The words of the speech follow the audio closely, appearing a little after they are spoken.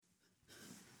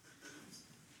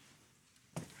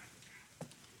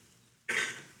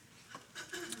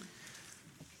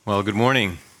Well, good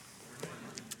morning.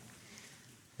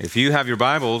 If you have your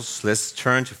Bibles, let's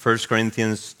turn to 1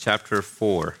 Corinthians chapter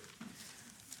 4.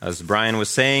 As Brian was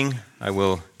saying, I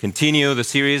will continue the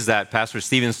series that Pastor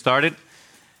Stephen started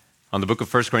on the book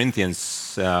of 1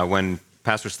 Corinthians. When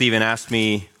Pastor Stephen asked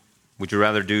me, would you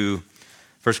rather do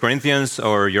 1 Corinthians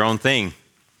or your own thing?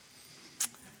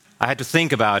 I had to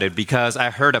think about it because I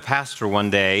heard a pastor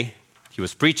one day, he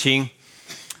was preaching,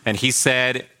 and he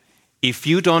said, if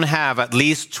you don't have at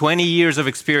least 20 years of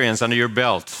experience under your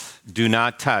belt, do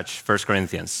not touch 1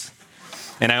 Corinthians.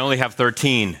 And I only have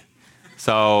 13.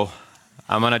 So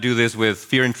I'm going to do this with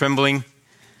fear and trembling,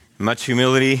 much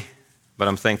humility, but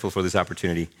I'm thankful for this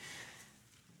opportunity.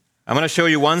 I'm going to show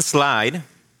you one slide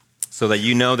so that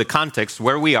you know the context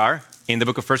where we are in the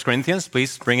book of 1 Corinthians.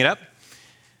 Please bring it up.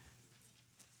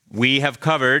 We have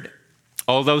covered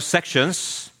all those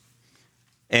sections.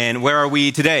 And where are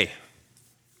we today?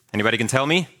 Anybody can tell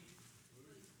me?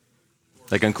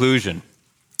 The conclusion.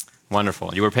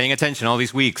 Wonderful. You were paying attention all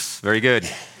these weeks. Very good.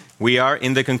 We are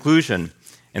in the conclusion.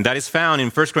 And that is found in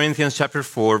 1 Corinthians chapter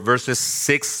 4, verses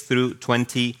 6 through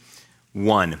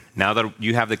 21. Now that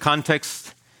you have the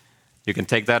context, you can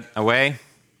take that away.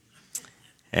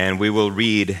 And we will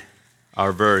read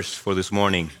our verse for this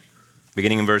morning,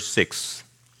 beginning in verse 6.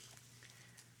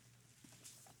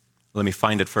 Let me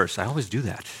find it first. I always do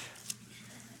that.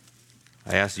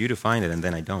 I ask you to find it, and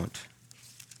then I don't.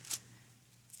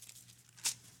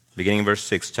 Beginning in verse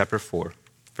 6, chapter 4,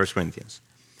 1 Corinthians.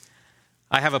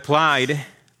 I have applied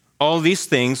all these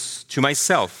things to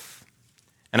myself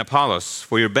and Apollos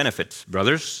for your benefit,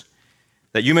 brothers,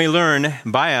 that you may learn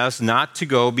by us not to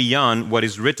go beyond what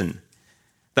is written,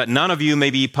 that none of you may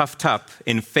be puffed up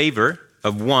in favor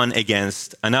of one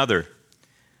against another.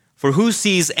 For who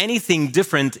sees anything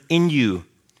different in you?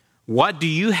 What do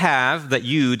you have that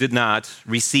you did not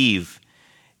receive?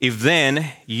 If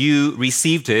then you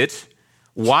received it,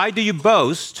 why do you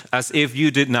boast as if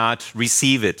you did not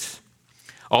receive it?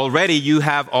 Already you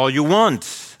have all you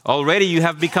want. Already you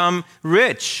have become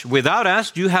rich. Without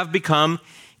us you have become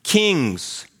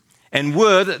kings. And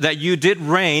would that you did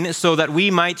reign so that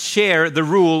we might share the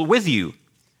rule with you.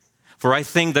 For I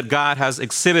think that God has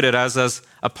exhibited us as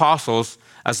apostles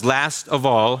as last of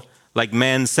all, like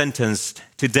men sentenced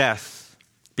to death,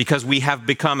 because we have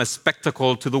become a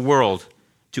spectacle to the world,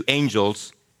 to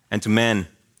angels, and to men.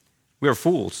 We are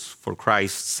fools for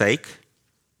Christ's sake,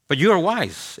 but you are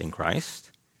wise in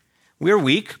Christ. We are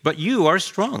weak, but you are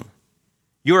strong.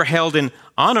 You are held in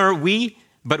honor,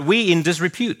 but we in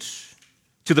disrepute.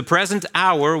 To the present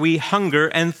hour we hunger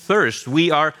and thirst.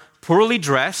 We are poorly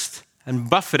dressed and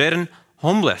buffeted and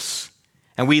homeless.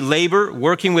 And we labor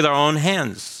working with our own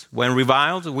hands. When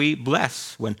reviled, we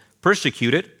bless. When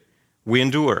persecuted, we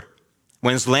endure.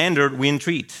 When slandered, we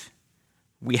entreat.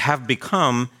 We have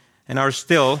become and are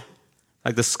still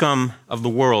like the scum of the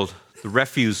world, the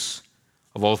refuse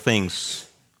of all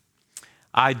things.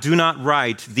 I do not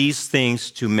write these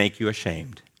things to make you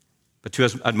ashamed, but to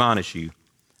admonish you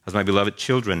as my beloved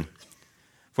children.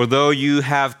 For though you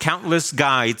have countless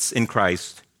guides in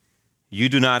Christ, you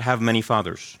do not have many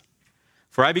fathers.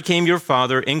 For I became your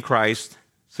father in Christ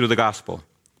through the gospel.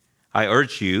 I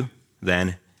urge you,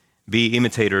 then, be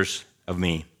imitators of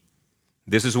me.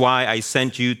 This is why I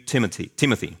sent you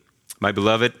Timothy, my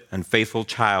beloved and faithful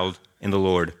child in the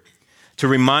Lord, to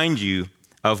remind you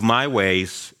of my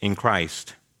ways in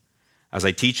Christ, as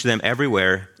I teach them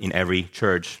everywhere in every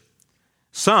church.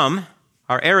 Some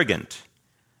are arrogant,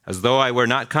 as though I were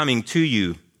not coming to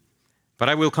you, but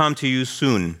I will come to you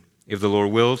soon, if the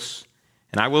Lord wills.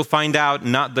 And I will find out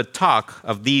not the talk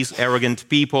of these arrogant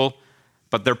people,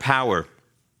 but their power.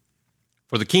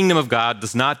 For the kingdom of God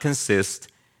does not consist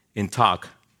in talk,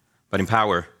 but in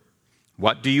power.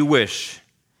 What do you wish?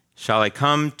 Shall I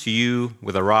come to you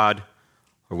with a rod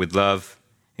or with love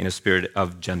in a spirit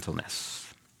of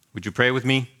gentleness? Would you pray with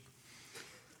me?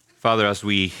 Father, as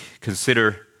we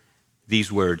consider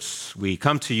these words, we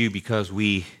come to you because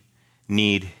we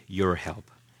need your help.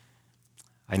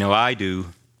 I know I do.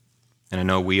 And I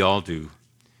know we all do.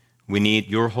 We need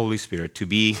your Holy Spirit to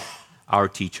be our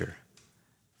teacher.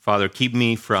 Father, keep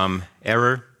me from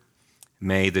error.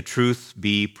 May the truth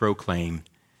be proclaimed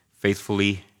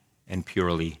faithfully and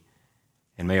purely.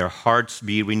 And may our hearts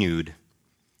be renewed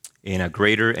in a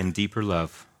greater and deeper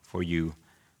love for you.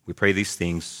 We pray these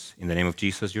things in the name of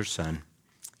Jesus, your Son.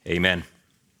 Amen.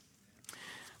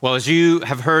 Well, as you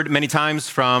have heard many times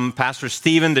from Pastor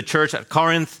Stephen, the church at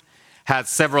Corinth had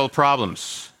several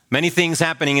problems. Many things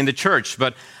happening in the church,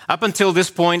 but up until this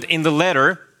point in the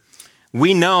letter,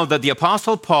 we know that the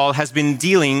Apostle Paul has been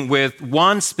dealing with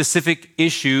one specific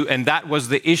issue, and that was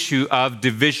the issue of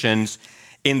divisions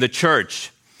in the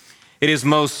church. It is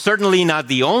most certainly not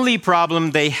the only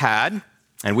problem they had,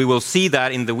 and we will see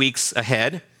that in the weeks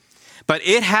ahead, but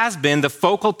it has been the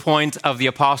focal point of the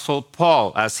Apostle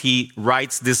Paul as he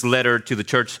writes this letter to the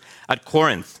church at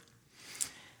Corinth.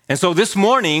 And so this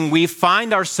morning, we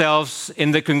find ourselves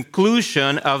in the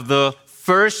conclusion of the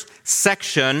first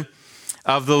section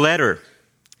of the letter,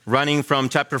 running from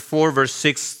chapter 4, verse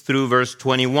 6 through verse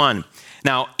 21.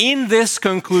 Now, in this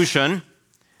conclusion,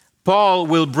 Paul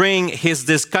will bring his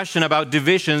discussion about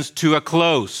divisions to a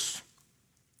close.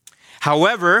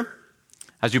 However,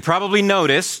 as you probably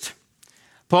noticed,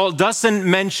 Paul doesn't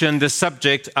mention the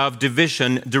subject of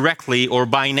division directly or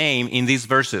by name in these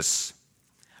verses.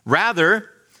 Rather,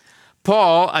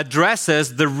 Paul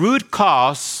addresses the root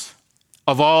cause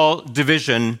of all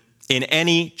division in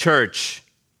any church,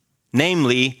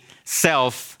 namely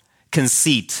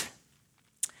self-conceit.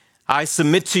 I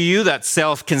submit to you that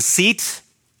self-conceit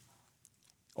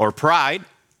or pride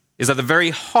is at the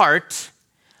very heart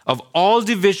of all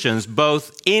divisions,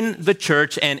 both in the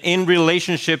church and in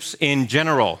relationships in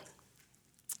general.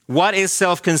 What is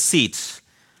self-conceit?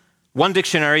 One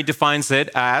dictionary defines it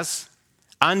as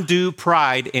undue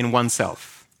pride in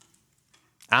oneself.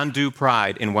 Undue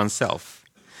pride in oneself.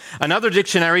 Another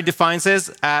dictionary defines it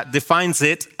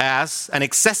as an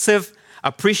excessive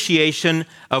appreciation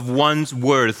of one's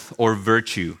worth or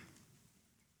virtue.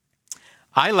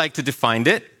 I like to define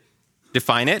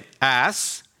it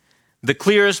as the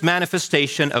clearest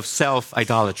manifestation of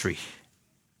self-idolatry.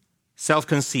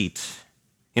 Self-conceit.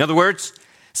 In other words,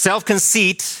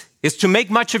 self-conceit is to make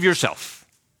much of yourself.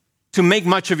 To make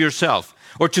much of yourself.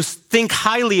 Or to think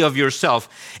highly of yourself.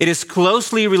 It is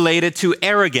closely related to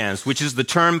arrogance, which is the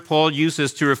term Paul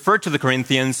uses to refer to the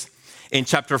Corinthians in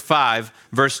chapter 5,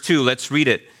 verse 2. Let's read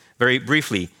it very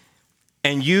briefly.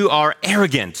 And you are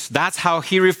arrogant. That's how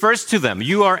he refers to them.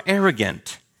 You are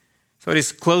arrogant. So it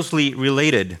is closely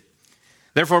related.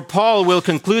 Therefore, Paul will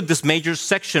conclude this major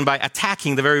section by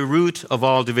attacking the very root of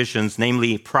all divisions,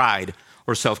 namely pride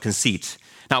or self-conceit.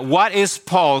 Now, what is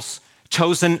Paul's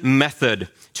chosen method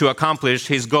to accomplish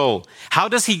his goal? How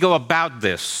does he go about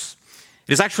this?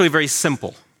 It is actually very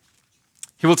simple.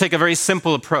 He will take a very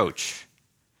simple approach.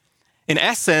 In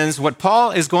essence, what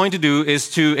Paul is going to do is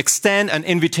to extend an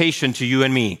invitation to you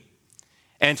and me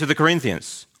and to the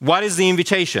Corinthians. What is the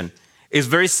invitation? It's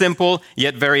very simple,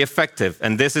 yet very effective.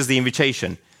 And this is the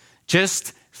invitation.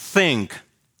 Just think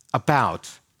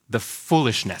about the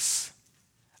foolishness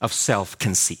of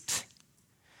self-conceit.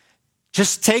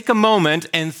 Just take a moment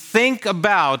and think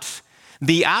about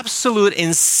the absolute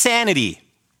insanity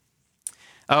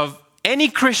of any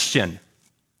Christian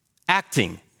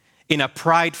acting in a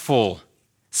prideful,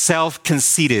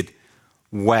 self-conceited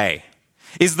way.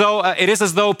 It is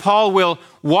as though Paul will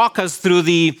walk us through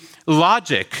the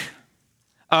logic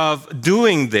of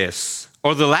doing this,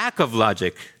 or the lack of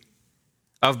logic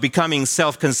of becoming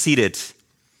self-conceited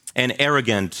and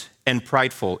arrogant and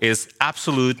prideful is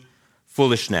absolute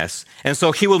foolishness. And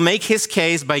so he will make his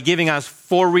case by giving us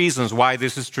 4 reasons why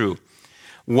this is true.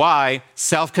 Why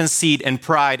self-conceit and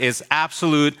pride is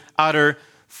absolute, utter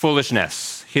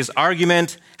foolishness. His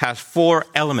argument has 4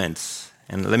 elements.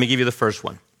 And let me give you the first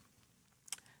one.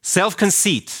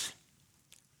 Self-conceit,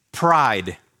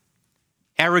 pride,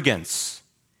 arrogance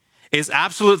is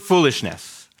absolute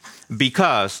foolishness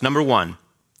because, number 1,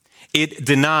 it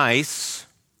denies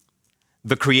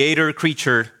the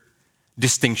creator-creature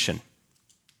distinction.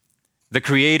 The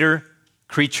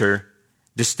creator-creature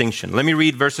distinction. Let me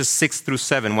read verses 6 through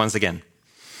 7 once again.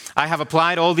 I have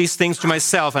applied all these things to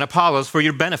myself and Apollos for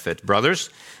your benefit, brothers,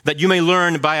 that you may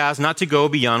learn by us not to go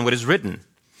beyond what is written,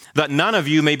 that none of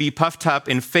you may be puffed up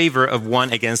in favor of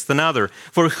one against another.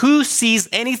 For who sees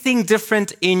anything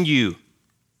different in you?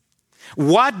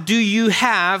 What do you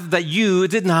have that you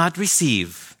did not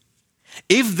receive?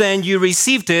 If then you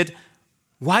received it,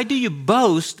 why do you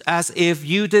boast as if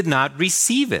you did not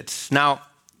receive it? Now,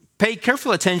 pay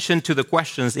careful attention to the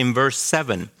questions in verse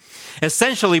 7.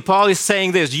 Essentially, Paul is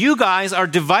saying this: you guys are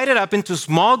divided up into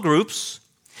small groups,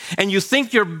 and you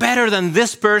think you're better than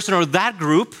this person or that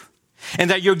group, and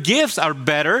that your gifts are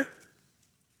better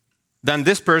than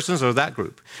this person's or that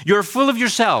group. You're full of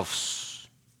yourselves.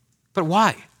 But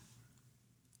why?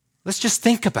 Let's just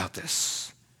think about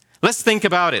this. Let's think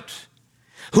about it.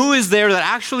 Who is there that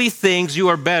actually thinks you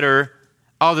are better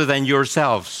other than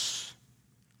yourselves?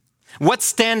 What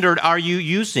standard are you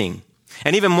using?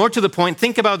 And even more to the point,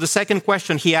 think about the second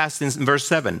question he asked in verse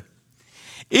 7.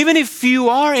 Even if you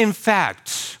are in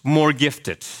fact more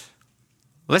gifted,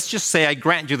 let's just say I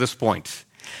grant you this point.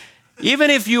 Even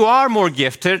if you are more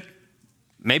gifted,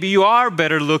 maybe you are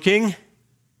better looking,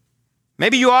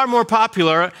 Maybe you are more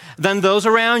popular than those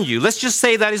around you. Let's just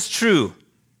say that is true.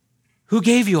 Who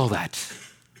gave you all that?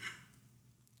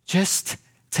 Just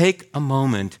take a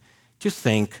moment to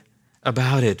think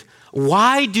about it.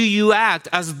 Why do you act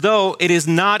as though it is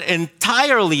not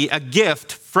entirely a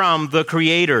gift from the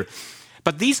Creator?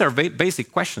 But these are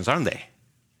basic questions, aren't they?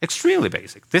 Extremely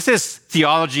basic. This is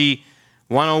Theology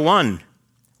 101.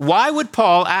 Why would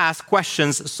Paul ask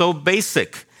questions so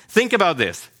basic? Think about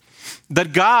this.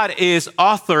 That God is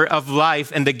author of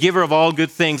life and the giver of all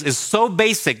good things is so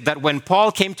basic that when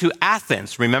Paul came to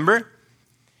Athens, remember?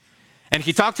 And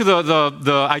he talked to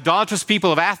the idolatrous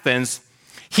people of Athens,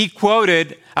 he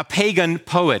quoted a pagan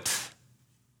poet.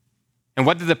 And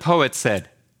what did the poet say?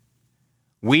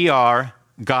 We are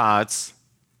God's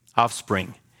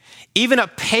offspring. Even a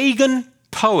pagan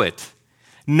poet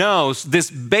knows this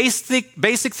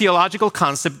basic theological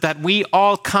concept that we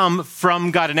all come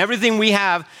from God and everything we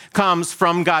have comes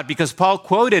from God, because Paul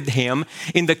quoted him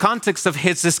in the context of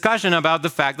his discussion about the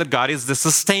fact that God is the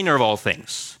sustainer of all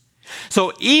things.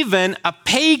 So even a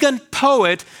pagan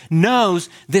poet knows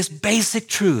this basic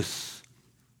truth.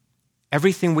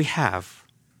 Everything we have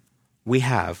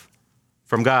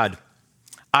from God.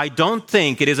 I don't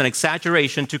think it is an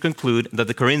exaggeration to conclude that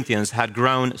the Corinthians had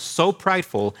grown so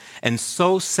prideful and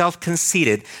so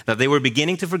self-conceited that they were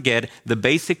beginning to forget the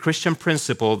basic Christian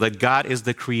principle that God is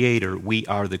the creator, we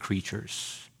are the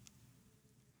creatures.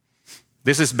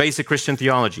 This is basic Christian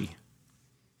theology.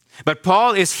 But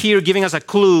Paul is here giving us a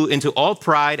clue into all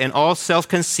pride and all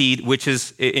self-conceit, which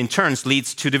is in turn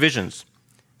leads to divisions.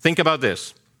 Think about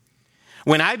this.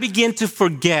 When I begin to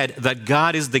forget that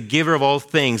God is the giver of all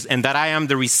things and that I am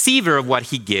the receiver of what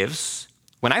he gives,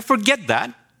 when I forget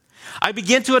that, I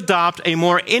begin to adopt a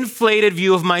more inflated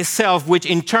view of myself, which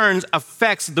in turn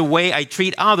affects the way I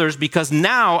treat others, because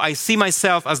now I see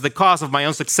myself as the cause of my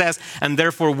own success and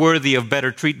therefore worthy of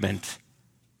better treatment.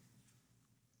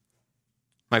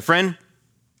 My friend,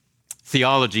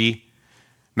 theology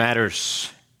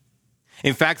matters.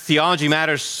 In fact, theology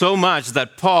matters so much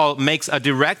that Paul makes a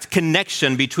direct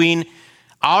connection between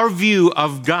our view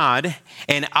of God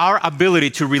and our ability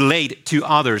to relate to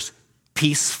others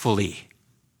peacefully.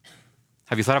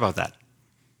 Have you thought about that?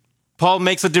 Paul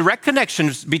makes a direct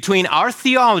connection between our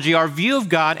theology, our view of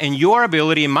God, and your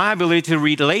ability and my ability to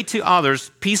relate to others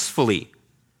peacefully.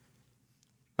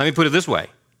 Let me put it this way.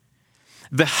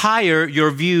 The higher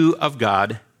your view of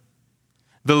God,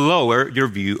 the lower your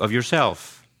view of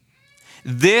yourself.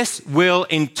 This will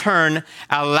in turn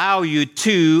allow you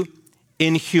to,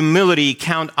 in humility,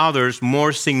 count others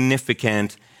more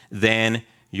significant than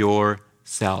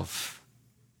yourself.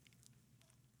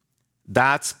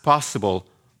 That's possible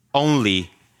only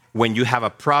when you have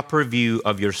a proper view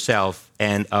of yourself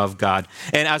and of God.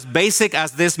 And as basic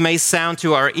as this may sound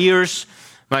to our ears,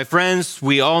 my friends,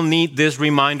 we all need this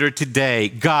reminder today.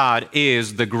 God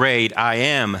is the great I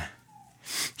am.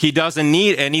 He doesn't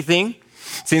need anything,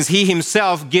 since he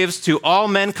himself gives to all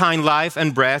mankind life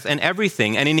and breath and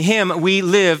everything. And in him we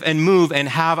live and move and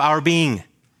have our being.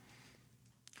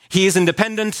 He is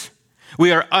independent.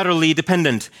 We are utterly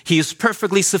dependent. He is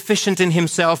perfectly sufficient in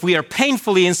himself. We are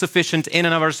painfully insufficient in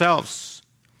and of ourselves.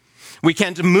 We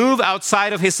can't move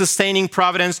outside of his sustaining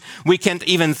providence. We can't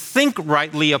even think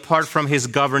rightly apart from his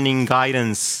governing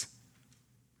guidance.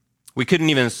 We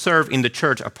couldn't even serve in the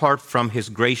church apart from his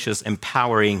gracious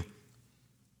empowering.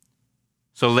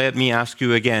 So let me ask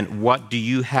you again, what do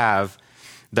you have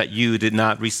that you did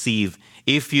not receive?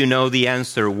 If you know the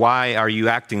answer, why are you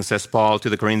acting, says Paul to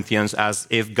the Corinthians, as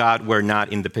if God were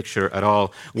not in the picture at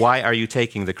all? Why are you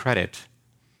taking the credit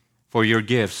for your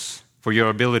gifts, for your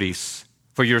abilities,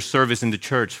 for your service in the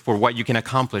church, for what you can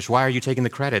accomplish? Why are you taking the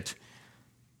credit?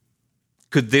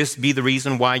 Could this be the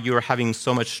reason why you are having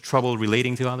so much trouble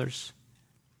relating to others?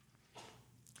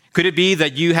 Could it be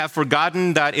that you have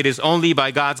forgotten that it is only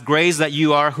by God's grace that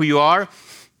you are who you are?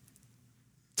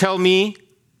 Tell me,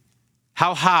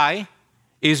 how high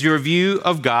is your view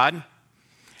of God?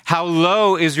 How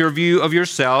low is your view of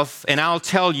yourself? And I'll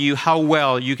tell you how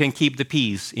well you can keep the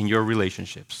peace in your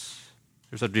relationships.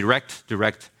 There's a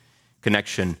direct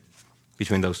connection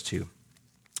between those two.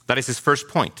 That is his first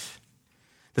point.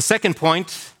 The second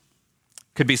point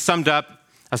could be summed up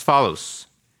as follows.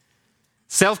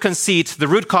 Self-conceit, the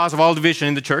root cause of all division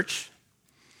in the church,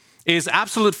 is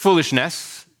absolute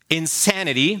foolishness,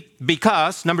 insanity,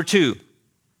 because, number two,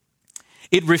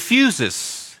 it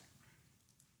refuses.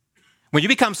 When you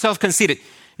become self-conceited,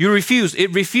 it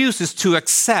refuses to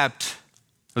accept,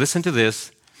 listen to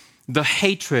this, the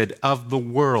hatred of the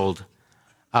world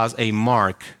as a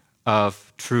mark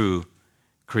of true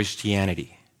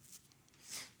Christianity.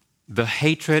 the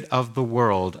hatred of the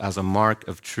world as a mark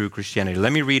of true Christianity.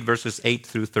 Let me read verses 8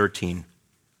 through 13.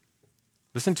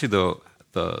 Listen to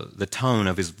the tone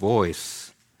of his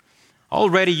voice.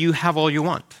 Already you have all you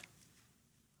want.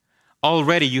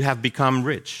 Already you have become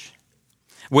rich.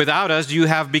 Without us you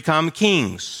have become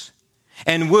kings.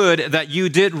 And would that you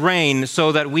did reign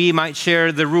so that we might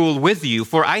share the rule with you.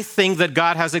 For I think that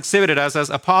God has exhibited us as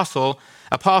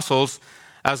apostles,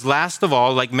 as last of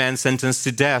all, like men sentenced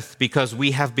to death, because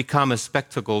we have become a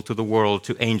spectacle to the world,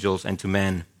 to angels, and to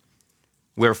men.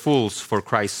 We're fools for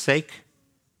Christ's sake,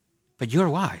 but you're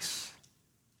wise.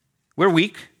 We're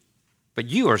weak, but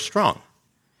you are strong.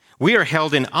 We are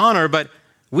held in honor, but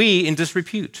we in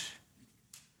disrepute.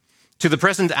 To the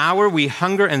present hour, we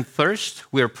hunger and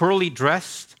thirst. We are poorly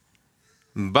dressed,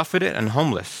 buffeted, and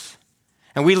homeless.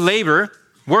 And we labor,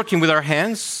 working with our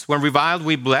hands. When reviled,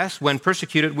 we bless. When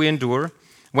persecuted, we endure.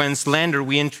 When slandered,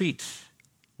 we entreat.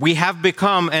 We have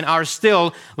become and are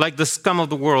still like the scum of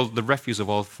the world, the refuse of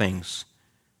all things.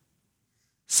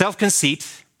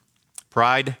 Self-conceit,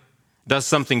 pride, does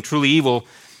something truly evil.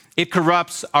 It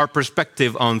corrupts our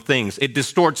perspective on things. It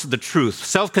distorts the truth.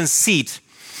 Self-conceit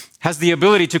has the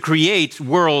ability to create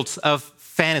worlds of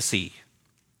fantasy.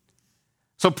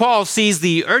 So Paul sees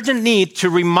the urgent need to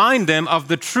remind them of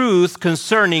the truth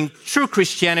concerning true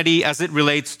Christianity as it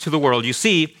relates to the world. You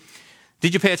see,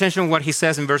 did you pay attention to what he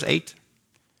says in verse 8?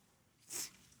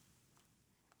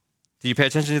 Did you pay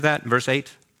attention to that in verse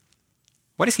 8?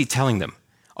 What is he telling them?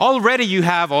 Already you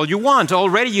have all you want.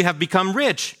 Already you have become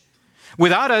rich.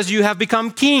 Without us, you have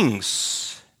become kings.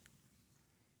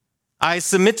 I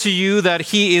submit to you that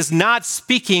he is not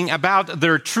speaking about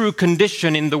their true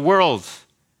condition in the world.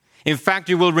 In fact,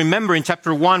 you will remember in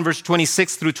chapter 1, verse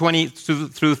 26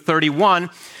 through 31,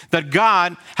 that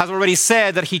God has already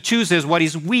said that he chooses what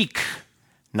is weak.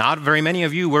 Not very many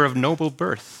of you were of noble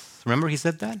birth. Remember he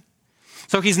said that?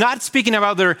 So he's not speaking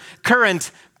about their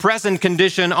current, present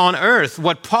condition on earth.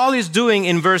 What Paul is doing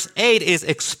in verse 8 is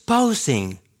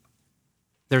exposing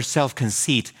their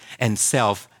self-conceit and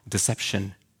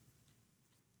self-deception.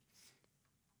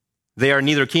 They are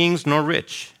neither kings nor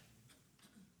rich,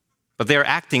 but they are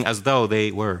acting as though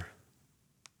they were.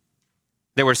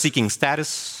 They were seeking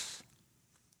status.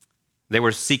 They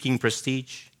were seeking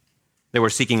prestige. They were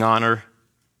seeking honor.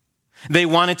 They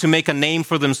wanted to make a name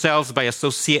for themselves by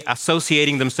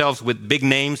associating themselves with big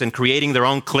names and creating their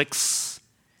own cliques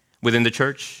within the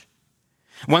church.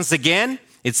 Once again,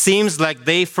 it seems like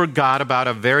they forgot about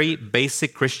a very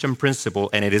basic Christian principle,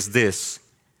 and it is this.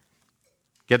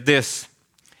 Get this.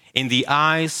 In the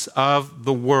eyes of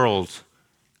the world,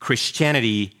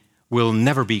 Christianity will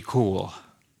never be cool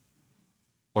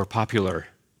or popular.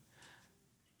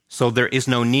 So there is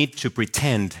no need to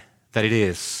pretend that it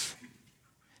is.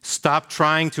 Stop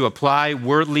trying to apply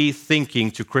worldly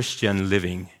thinking to Christian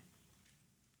living.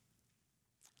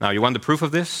 Now, you want the proof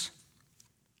of this?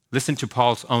 Listen to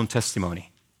Paul's own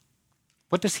testimony.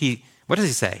 What does he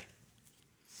say?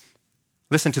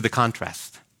 Listen to the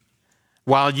contrast.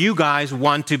 While you guys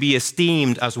want to be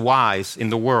esteemed as wise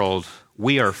in the world,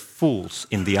 we are fools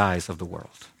in the eyes of the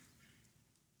world.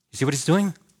 You see what he's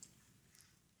doing?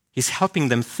 He's helping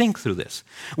them think through this.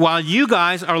 While you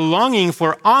guys are longing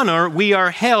for honor, we are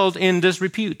held in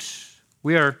disrepute.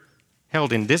 We are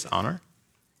held in dishonor.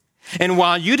 And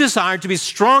while you desire to be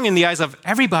strong in the eyes of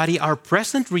everybody, our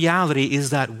present reality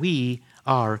is that we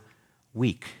are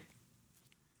weak.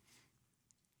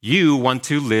 You want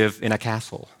to live in a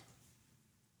castle.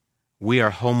 We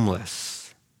are homeless.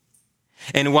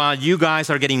 And while you guys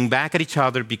are getting back at each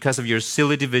other because of your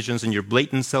silly divisions and your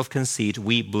blatant self-conceit,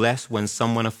 we bless when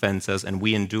someone offends us and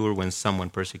we endure when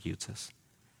someone persecutes us.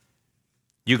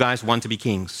 You guys want to be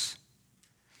kings.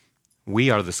 We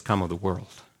are the scum of the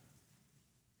world.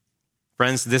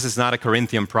 Friends, this is not a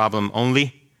Corinthian problem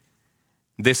only.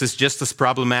 This is just as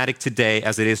problematic today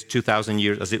as it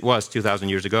was 2,000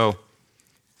 years ago.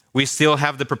 We still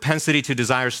have the propensity to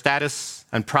desire status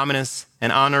and prominence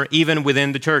and honor even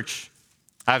within the church.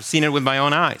 I've seen it with my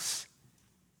own eyes.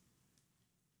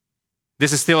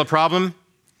 This is still a problem,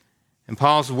 and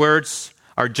Paul's words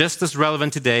are just as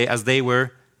relevant today as they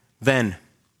were then.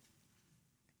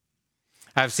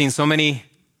 I've seen so many,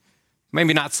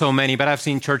 maybe not so many, but I've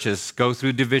seen churches go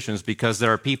through divisions because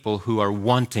there are people who are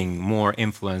wanting more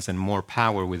influence and more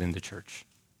power within the church.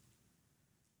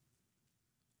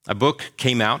 A book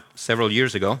came out several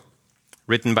years ago,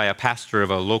 written by a pastor of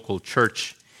a local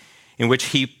church, in which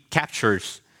he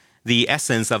captures the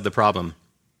essence of the problem.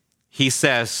 He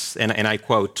says, and I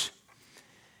quote,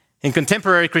 "In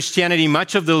contemporary Christianity,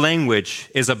 much of the language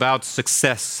is about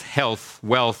success, health,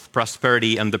 wealth,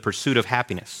 prosperity, and the pursuit of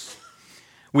happiness.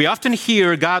 We often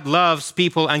hear God loves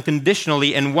people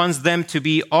unconditionally and wants them to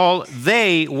be all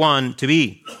they want to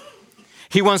be.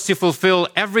 He wants to fulfill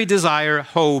every desire,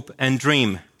 hope, and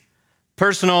dream.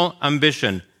 Personal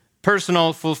ambition,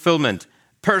 personal fulfillment,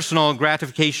 personal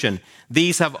gratification.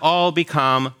 These have all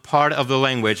become part of the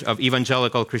language of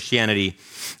evangelical Christianity.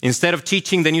 Instead of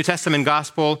teaching the New Testament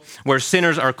gospel where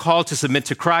sinners are called to submit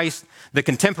to Christ, the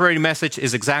contemporary message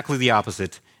is exactly the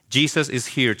opposite. Jesus is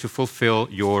here to fulfill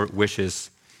your wishes.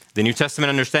 The New Testament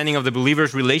understanding of the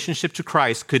believer's relationship to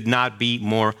Christ could not be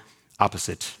more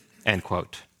opposite. End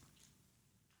quote.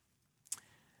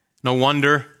 No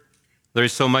wonder there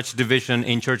is so much division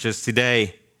in churches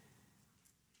today.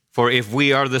 For if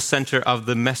we are the center of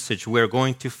the message, we're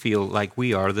going to feel like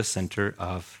we are the center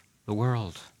of the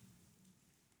world.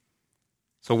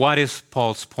 So what is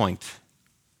Paul's point?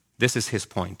 This is his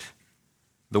point.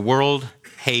 The world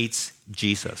hates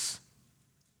Jesus.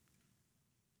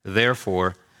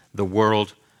 Therefore, the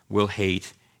world will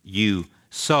hate you.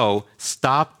 So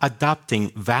stop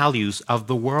adopting values of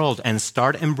the world and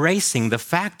start embracing the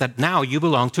fact that now you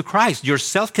belong to Christ. Your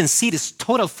self-conceit is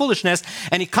total foolishness,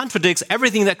 and it contradicts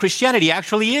everything that Christianity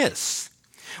actually is.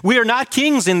 We are not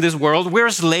kings in this world. We're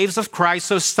slaves of Christ.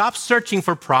 So stop searching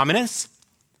for prominence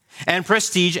and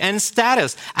prestige and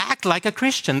status. Act like a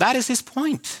Christian. That is his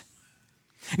point.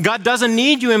 God doesn't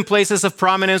need you in places of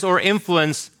prominence or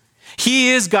influence. He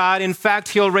is God. In fact,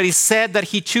 he already said that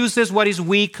he chooses what is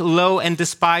weak, low, and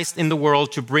despised in the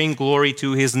world to bring glory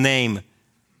to his name.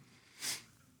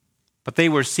 But they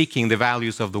were seeking the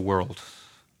values of the world.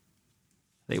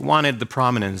 They wanted the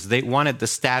prominence. They wanted the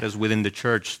status within the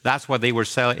church. That's what they were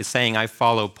saying. I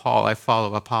follow Paul. I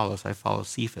follow Apollos. I follow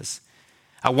Cephas.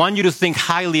 I want you to think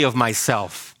highly of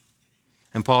myself.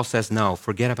 And Paul says, no,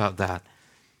 forget about that.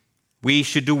 We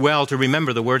should do well to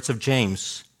remember the words of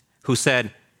James, who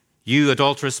said, you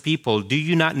adulterous people, do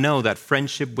you not know that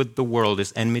friendship with the world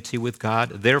is enmity with God?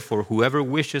 Therefore, whoever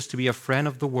wishes to be a friend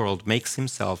of the world makes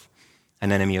himself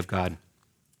an enemy of God.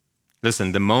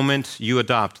 Listen, the moment you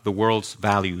adopt the world's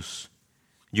values,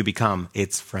 you become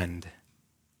its friend.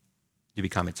 You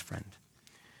become its friend.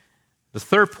 The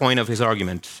third point of his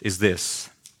argument is this.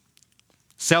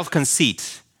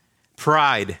 Self-conceit,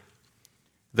 pride,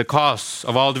 the cause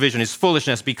of all division is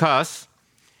foolishness because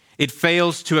it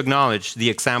fails to acknowledge the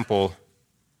example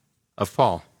of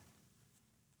Paul.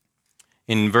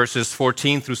 In verses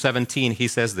 14 through 17, he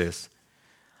says this,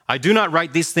 I do not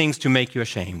write these things to make you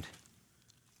ashamed,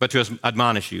 but to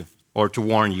admonish you or to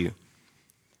warn you,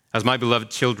 as my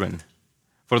beloved children.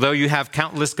 For though you have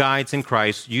countless guides in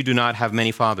Christ, you do not have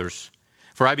many fathers.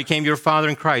 For I became your father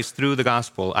in Christ through the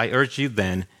gospel. I urge you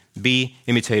then, be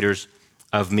imitators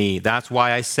of me. That's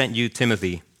why I sent you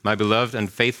Timothy, my beloved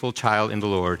and faithful child in the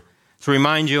Lord, to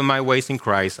remind you of my ways in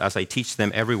Christ as I teach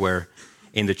them everywhere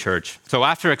in the church. So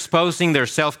after exposing their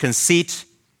self-conceit,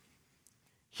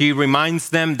 he reminds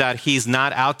them that he's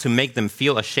not out to make them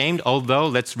feel ashamed, although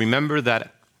let's remember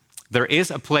that there is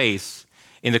a place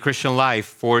in the Christian life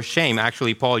for shame.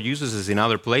 Actually, Paul uses this in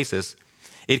other places.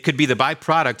 It could be the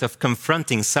byproduct of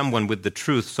confronting someone with the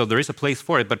truth, so there is a place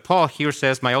for it. But Paul here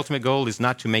says, my ultimate goal is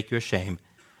not to make you ashamed,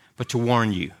 but to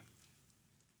warn you,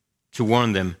 to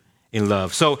warn them in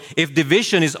love. So if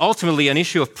division is ultimately an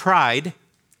issue of pride,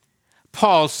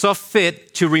 Paul saw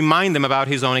fit to remind them about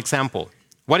his own example.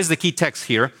 What is the key text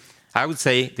here? I would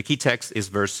say the key text is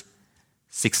verse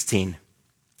 16.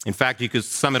 In fact, you could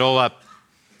sum it all up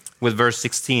with verse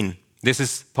 16. This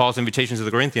is Paul's invitation to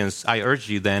the Corinthians. I urge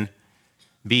you then,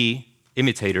 be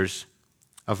imitators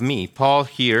of me. Paul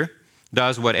here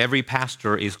does what every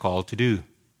pastor is called to do,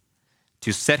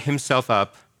 to set himself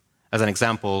up as an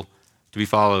example to be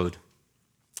followed.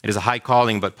 It is a high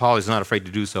calling, but Paul is not afraid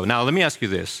to do so. Now, let me ask you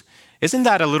this. Isn't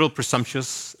that a little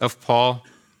presumptuous of Paul?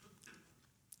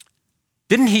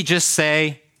 Didn't he just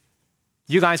say,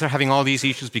 you guys are having all these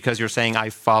issues because you're saying, I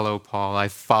follow Paul, I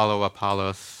follow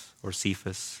Apollos or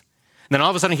Cephas. And then all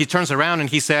of a sudden he turns around and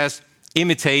he says,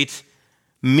 imitate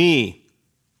me.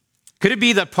 Could it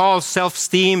be that Paul's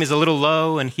self-esteem is a little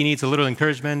low and he needs a little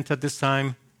encouragement at this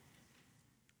time?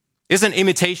 Isn't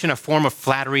imitation a form of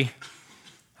flattery,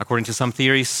 according to some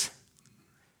theories?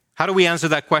 How do we answer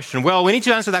that question? Well, we need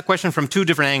to answer that question from two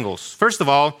different angles. First of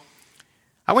all,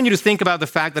 I want you to think about the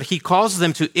fact that he calls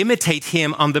them to imitate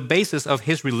him on the basis of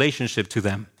his relationship to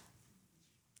them.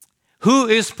 Who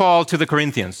is Paul to the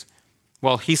Corinthians?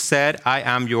 Well, he said, I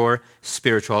am your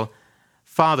spiritual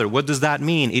father. What does that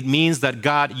mean? It means that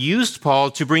God used Paul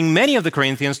to bring many of the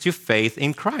Corinthians to faith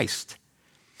in Christ.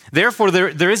 Therefore,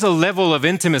 there is a level of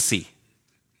intimacy.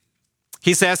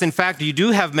 He says, in fact, you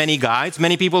do have many guides,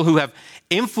 many people who have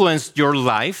influenced your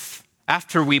life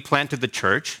after we planted the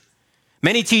church,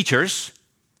 many teachers,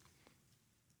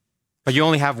 but you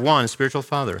only have one spiritual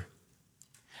father.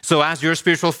 So as your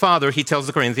spiritual father, he tells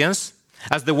the Corinthians,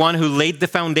 as the one who laid the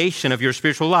foundation of your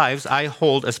spiritual lives, I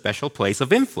hold a special place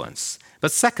of influence.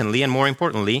 But secondly, and more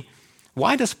importantly,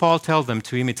 why does Paul tell them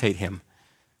to imitate him?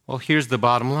 Well, here's the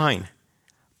bottom line.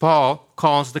 Paul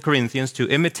calls the Corinthians to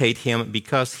imitate him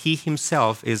because he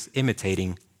himself is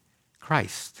imitating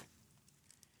Christ.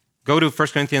 Go to 1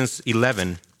 Corinthians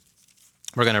 11.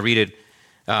 We're going to read it,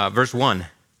 verse 1.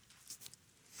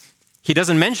 He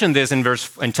doesn't mention this in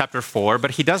chapter 4,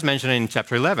 but he does mention it in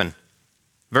chapter 11.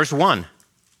 Verse 1.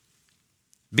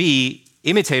 Be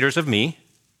imitators of me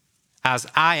as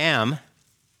I am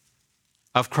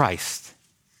of Christ.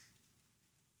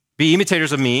 Be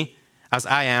imitators of me as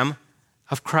I am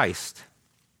of Christ.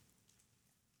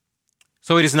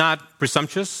 So it is not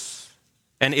presumptuous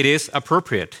and it is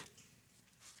appropriate.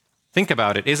 Think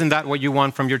about it. Isn't that what you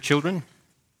want from your children?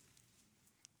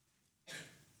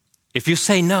 If you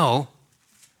say no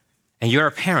and you're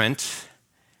a parent,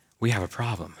 we have a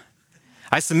problem.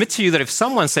 I submit to you that if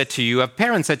someone said to you, a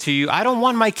parent said to you, I don't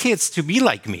want my kids to be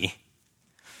like me,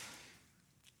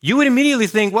 you would immediately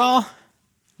think, well,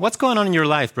 what's going on in your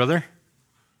life, brother?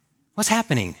 What's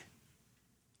happening?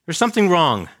 There's something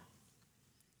wrong.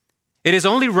 It is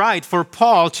only right for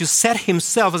Paul to set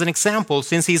himself as an example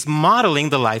since he's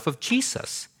modeling the life of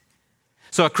Jesus.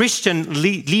 So a Christian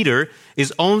leader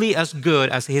is only as good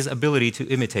as his ability to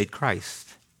imitate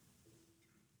Christ.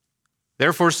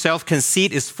 Therefore,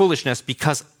 self-conceit is foolishness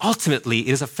because ultimately it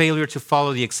is a failure to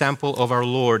follow the example of our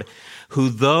Lord, who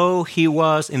though he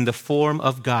was in the form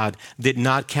of God, did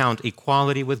not count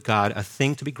equality with God a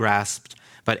thing to be grasped,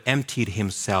 but emptied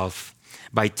himself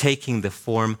by taking the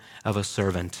form of a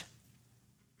servant.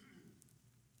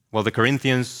 While the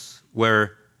Corinthians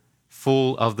were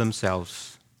full of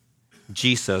themselves,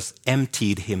 Jesus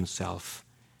emptied himself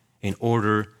in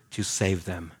order to save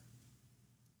them.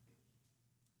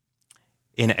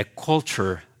 In a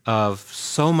culture of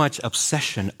so much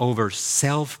obsession over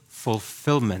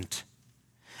self-fulfillment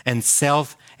and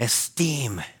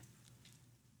self-esteem,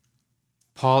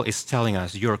 Paul is telling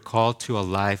us you're called to a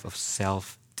life of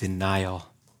self-denial.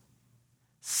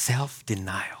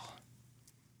 Self-denial.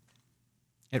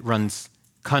 It runs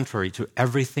contrary to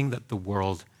everything that the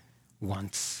world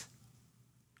wants.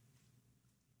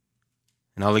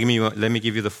 Now let me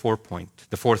give you the fourth point.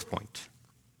 The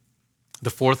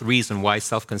fourth reason why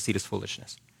self-conceit is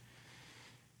foolishness.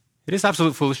 It is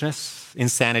absolute foolishness,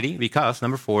 insanity, because,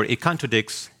 number 4, it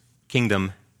contradicts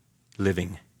kingdom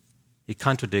living. It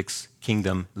contradicts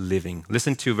kingdom living.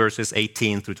 Listen to verses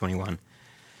 18 through 21.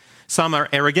 Some are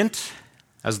arrogant,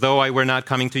 as though I were not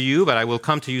coming to you, but I will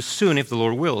come to you soon if the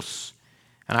Lord wills.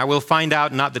 And I will find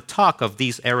out not the talk of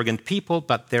these arrogant people,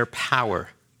 but their power.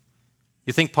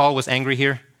 You think Paul was angry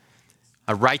here?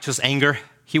 A righteous anger?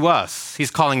 He was.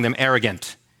 He's calling them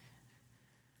arrogant.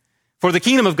 For the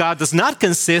kingdom of God does not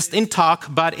consist in talk,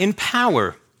 but in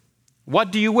power.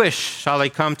 What do you wish? Shall I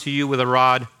come to you with a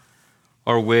rod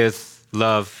or with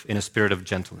love in a spirit of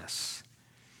gentleness?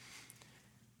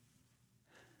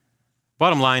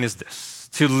 Bottom line is this: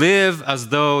 to live as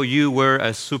though you were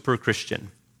a super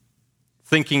Christian,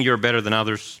 thinking you're better than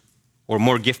others, or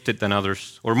more gifted than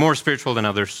others, or more spiritual than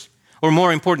others, or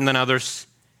more important than others,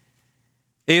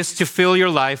 is to fill your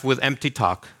life with empty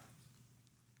talk,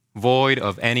 void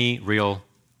of any real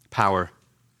power.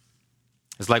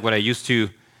 It's like what I used to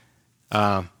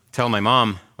tell my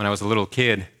mom when I was a little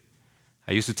kid.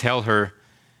 I used to tell her,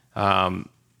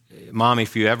 Mom,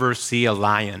 if you ever see a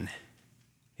lion,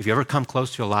 if you ever come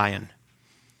close to a lion,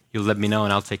 you'll let me know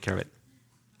and I'll take care of it.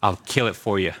 I'll kill it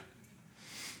for you.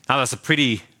 Now that's a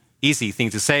pretty easy thing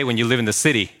to say when you live in the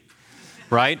city,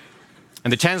 right?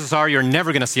 And the chances are you're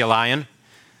never going to see a lion.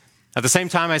 At the same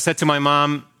time, I said to my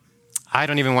mom, I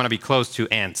don't even want to be close to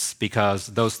ants because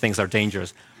those things are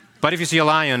dangerous. But if you see a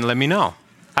lion, let me know.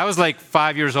 I was like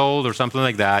 5 years old or something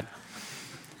like that.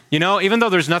 You know, even though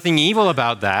there's nothing evil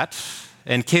about that,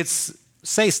 and kids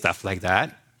say stuff like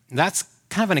that, that's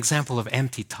kind of an example of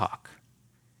empty talk.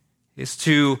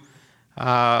 Empty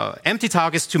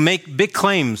talk is to make big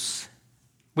claims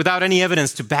without any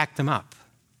evidence to back them up.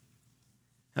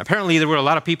 Apparently, there were a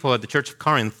lot of people at the Church of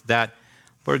Corinth that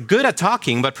were good at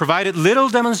talking, but provided little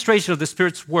demonstration of the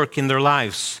Spirit's work in their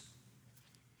lives.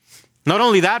 Not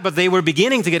only that, but they were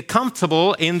beginning to get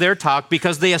comfortable in their talk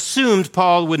because they assumed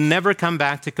Paul would never come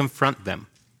back to confront them.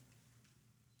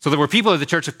 So there were people at the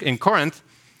church in Corinth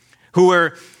who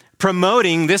were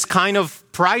promoting this kind of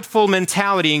prideful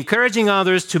mentality, encouraging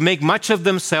others to make much of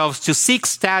themselves, to seek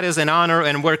status and honor,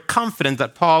 and were confident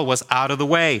that Paul was out of the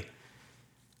way.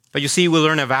 But you see, we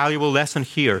learn a valuable lesson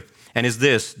here, and is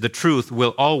this: the truth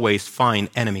will always find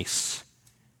enemies.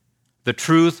 The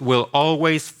truth will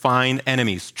always find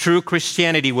enemies. True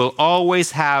Christianity will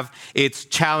always have its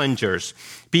challengers,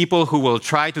 people who will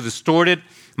try to distort it,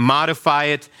 modify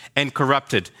it, and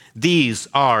corrupt it. These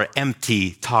are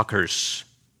empty talkers.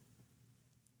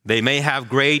 They may have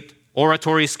great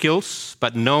oratory skills,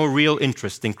 but no real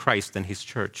interest in Christ and his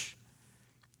church.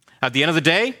 At the end of the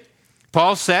day,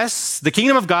 Paul says the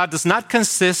kingdom of God does not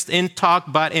consist in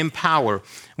talk, but in power.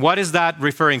 What is that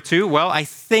referring to? Well, I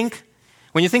think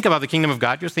when you think about the kingdom of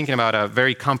God, you're thinking about a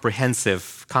very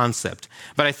comprehensive concept.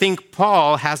 But I think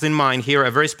Paul has in mind here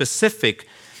a very specific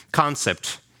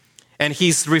concept. And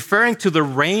he's referring to the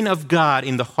reign of God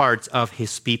in the hearts of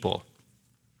his people.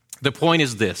 The point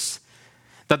is this: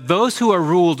 that those who are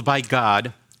ruled by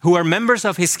God, who are members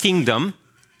of his kingdom,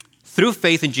 through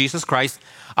faith in Jesus Christ,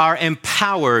 are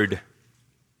empowered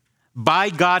by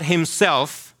God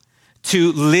himself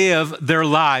to live their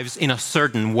lives in a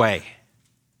certain way.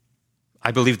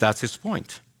 I believe that's his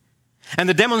point. And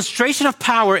the demonstration of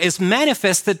power is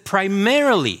manifested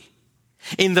primarily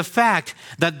in the fact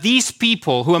that these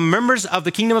people who are members of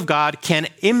the kingdom of God can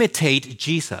imitate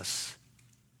Jesus.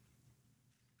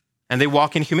 And they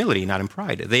walk in humility, not in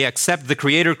pride. They accept the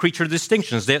creator-creature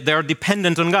distinctions. They are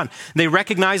dependent on God. They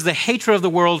recognize the hatred of the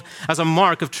world as a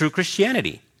mark of true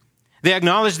Christianity. They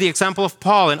acknowledge the example of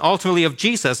Paul and ultimately of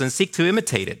Jesus and seek to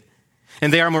imitate it.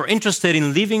 And they are more interested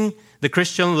in living the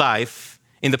Christian life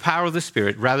in the power of the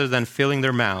Spirit rather than filling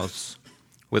their mouths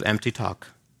with empty talk.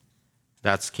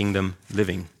 That's kingdom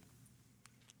living.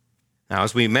 Now,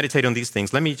 as we meditate on these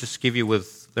things, let me just give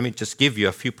you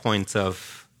a few points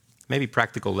of maybe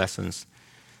practical lessons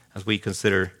as we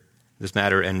consider this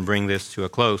matter and bring this to a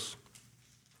close.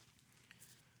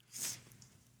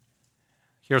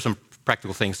 Here are some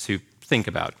practical things to think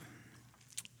about.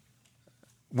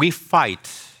 We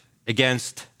fight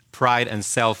against pride and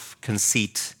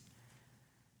self-conceit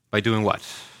by doing what?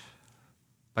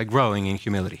 By growing in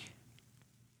humility,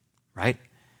 right?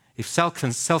 If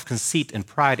self-conceit and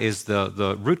pride is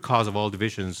the root cause of all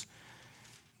divisions,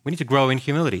 we need to grow in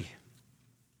humility.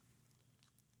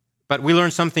 But we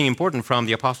learn something important from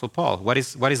the Apostle Paul. What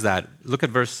is that? Look at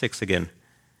verse 6 again.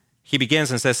 He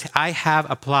begins and says, I have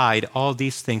applied all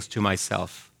these things to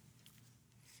myself.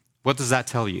 What does that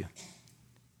tell you?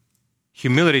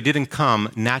 Humility didn't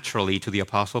come naturally to the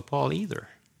Apostle Paul either.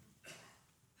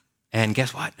 And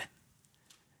guess what?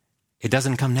 It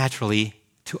doesn't come naturally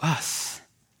to us.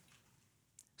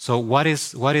 So what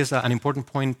is an important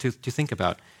point to think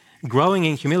about? Growing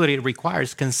in humility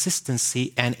requires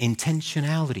consistency and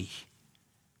intentionality.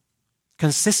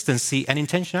 Consistency and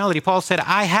intentionality. Paul said,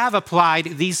 I have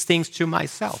applied these things to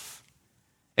myself.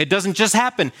 It doesn't just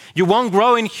happen. You won't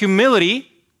grow in humility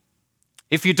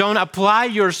if you don't apply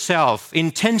yourself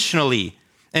intentionally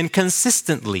and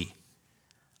consistently.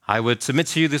 I would submit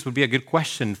to you this would be a good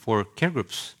question for care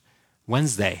groups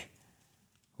Wednesday.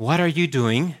 What are you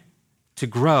doing to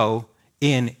grow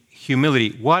in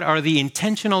humility? What are the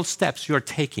intentional steps you're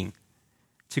taking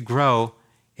to grow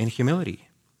in humility?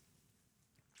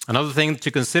 Another thing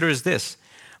to consider is this.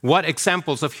 What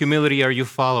examples of humility are you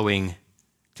following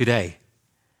today?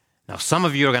 Now, some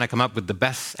of you are going to come up with the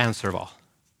best answer of all.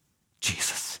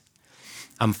 Jesus.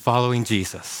 I'm following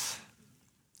Jesus.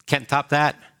 Can't top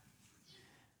that.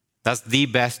 That's the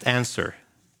best answer.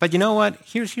 But you know what?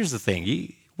 Here's the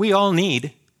thing. We all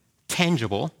need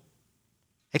tangible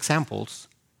examples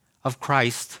of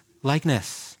Christ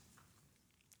likeness.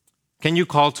 Can you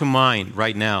call to mind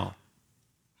right now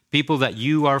people that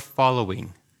you are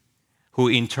following who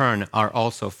in turn are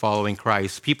also following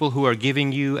Christ? People who are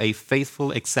giving you a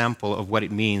faithful example of what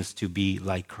it means to be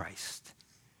like Christ.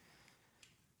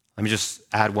 Let me just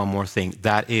add one more thing.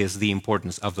 That is the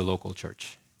importance of the local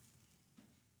church.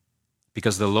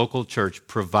 Because the local church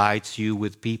provides you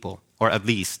with people, or at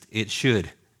least it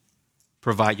should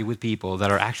provide you with people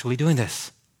that are actually doing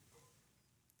this.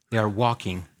 They are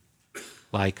walking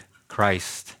like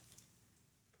Christ.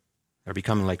 They're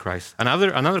becoming like Christ.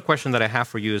 Another question that I have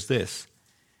for you is this.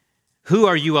 Who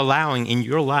are you allowing in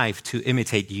your life to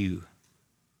imitate you?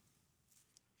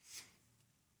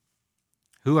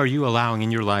 Who are you allowing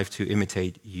in your life to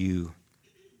imitate you?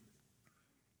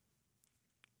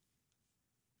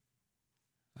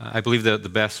 I believe that the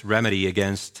best remedy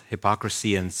against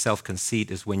hypocrisy and self-conceit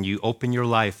is when you open your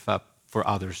life up for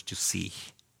others to see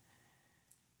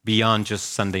beyond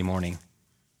just Sunday morning.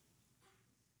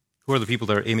 Who are the people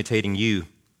that are imitating you?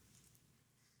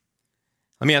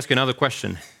 Let me ask you another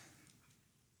question.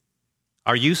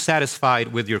 Are you satisfied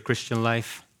with your Christian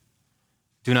life?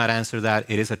 Do not answer that.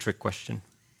 It is a trick question.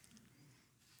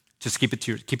 Just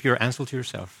keep your answer to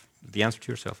yourself, the answer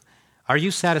to yourself. Are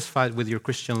you satisfied with your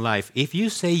Christian life? If you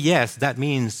say yes, that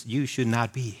means you should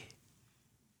not be.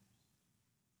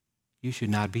 You should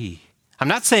not be. I'm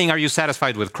not saying, are you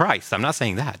satisfied with Christ? I'm not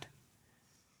saying that.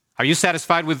 Are you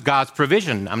satisfied with God's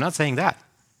provision? I'm not saying that.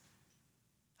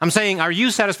 I'm saying, are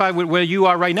you satisfied with where you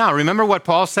are right now? Remember what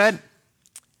Paul said?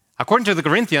 According to the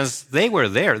Corinthians, they were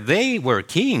there. They were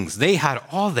kings. They had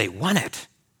all they wanted.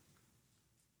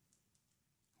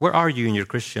 Where are you in your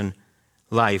Christian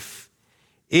life?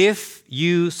 If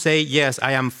you say, yes,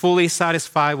 I am fully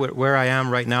satisfied with where I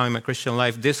am right now in my Christian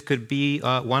life, this could be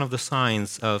one of the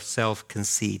signs of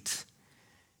self-conceit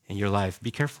in your life.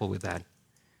 Be careful with that.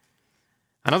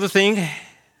 Another thing,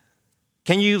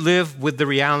 can you live with the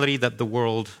reality that the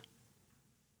world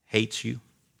hates you?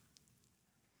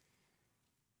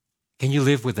 Can you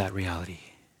live with that reality?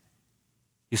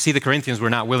 You see, the Corinthians were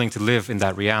not willing to live in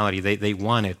that reality. They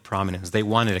wanted prominence. They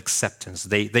wanted acceptance.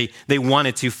 They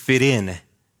wanted to fit in.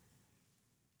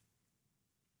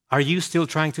 Are you still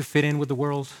trying to fit in with the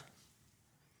world?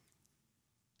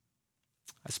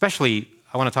 Especially,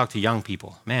 I want to talk to young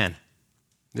people. Man,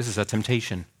 this is a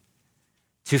temptation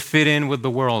to fit in with the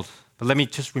world. But let me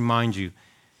just remind you,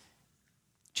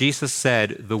 Jesus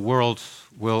said, the world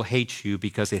will hate you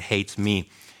because it hates me.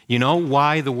 You know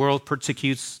why the world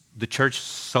persecutes the church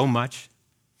so much?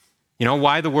 You know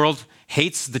why the world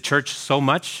hates the church so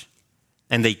much?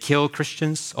 And they kill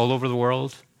Christians all over the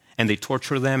world, and they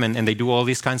torture them, and they do all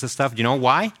these kinds of stuff. You know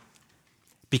why?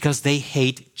 Because they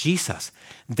hate Jesus.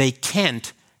 They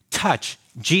can't touch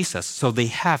Jesus, so they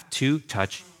have to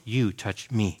touch you, touch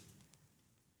me.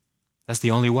 That's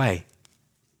the only way.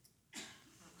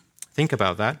 Think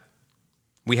about that.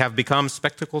 We have become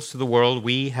spectacles to the world.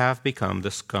 We have become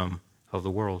the scum of the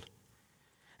world.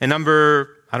 And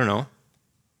number,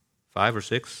 5 or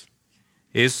 6,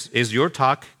 is your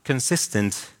talk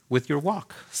consistent with your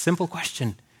walk? Simple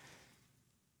question.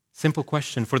 Simple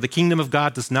question. For the kingdom of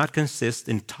God does not consist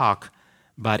in talk,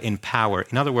 but in power.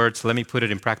 In other words, let me put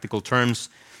it in practical terms.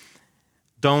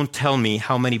 Don't tell me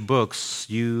how many books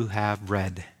you have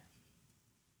read.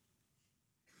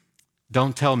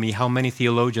 Don't tell me how many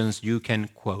theologians you can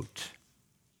quote.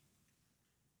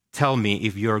 Tell me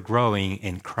if you're growing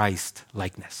in Christ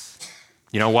likeness.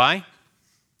 You know why?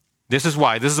 This is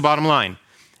why. This is the bottom line.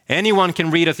 Anyone can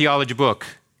read a theology book.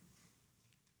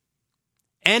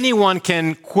 Anyone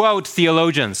can quote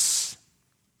theologians.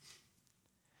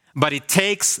 But it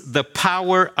takes the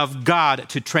power of God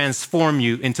to transform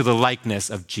you into the likeness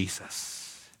of Jesus.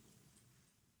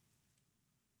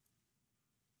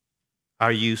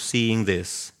 Are you seeing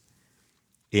this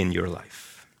in your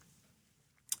life?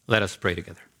 Let us pray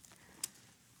together.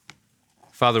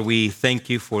 Father, we thank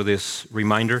you for this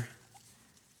reminder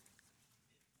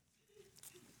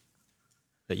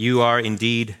that you are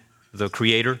indeed the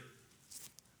creator.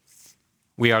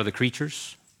 We are the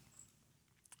creatures.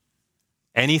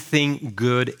 Anything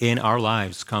good in our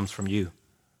lives comes from you.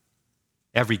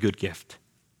 Every good gift.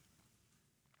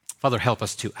 Father, help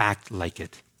us to act like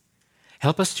it.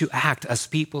 Help us to act as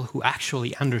people who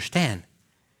actually understand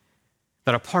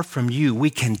that apart from you,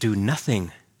 we can do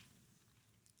nothing.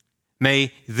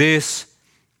 May this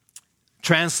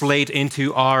translate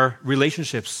into our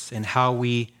relationships and how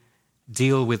we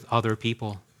deal with other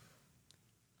people.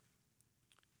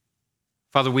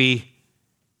 Father, we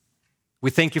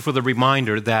thank you for the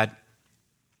reminder that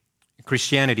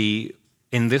Christianity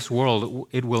in this world,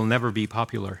 it will never be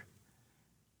popular.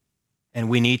 And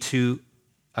we need to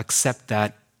accept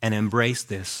that and embrace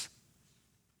this.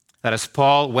 That as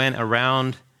Paul went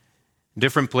around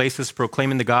different places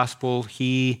proclaiming the gospel,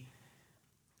 he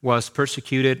was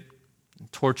persecuted,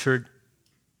 tortured,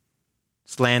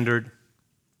 slandered,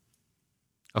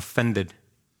 offended.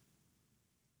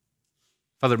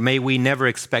 Father, may we never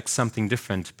expect something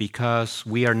different because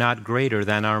we are not greater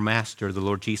than our Master, the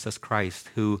Lord Jesus Christ,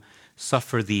 who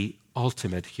suffered the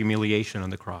ultimate humiliation on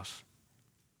the cross.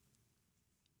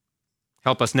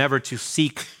 Help us never to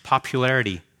seek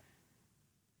popularity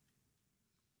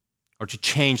or to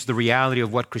change the reality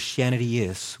of what Christianity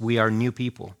is. We are new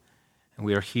people, and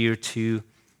we are here to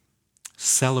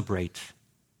celebrate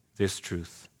this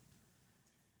truth.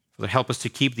 Father, help us to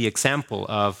keep the example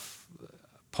of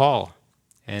Paul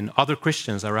and other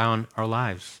Christians around our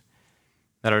lives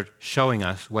that are showing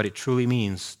us what it truly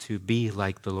means to be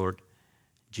like the Lord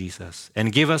Jesus.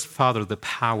 And give us, Father, the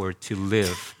power to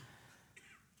live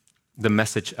the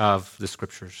message of the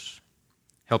Scriptures.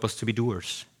 Help us to be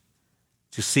doers,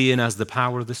 to see in us the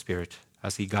power of the Spirit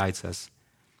as He guides us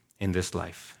in this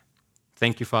life.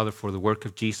 Thank you, Father, for the work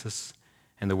of Jesus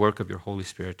and the work of your Holy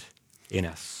Spirit in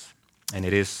us. And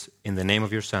it is in the name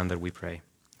of your Son that we pray.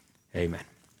 Amen.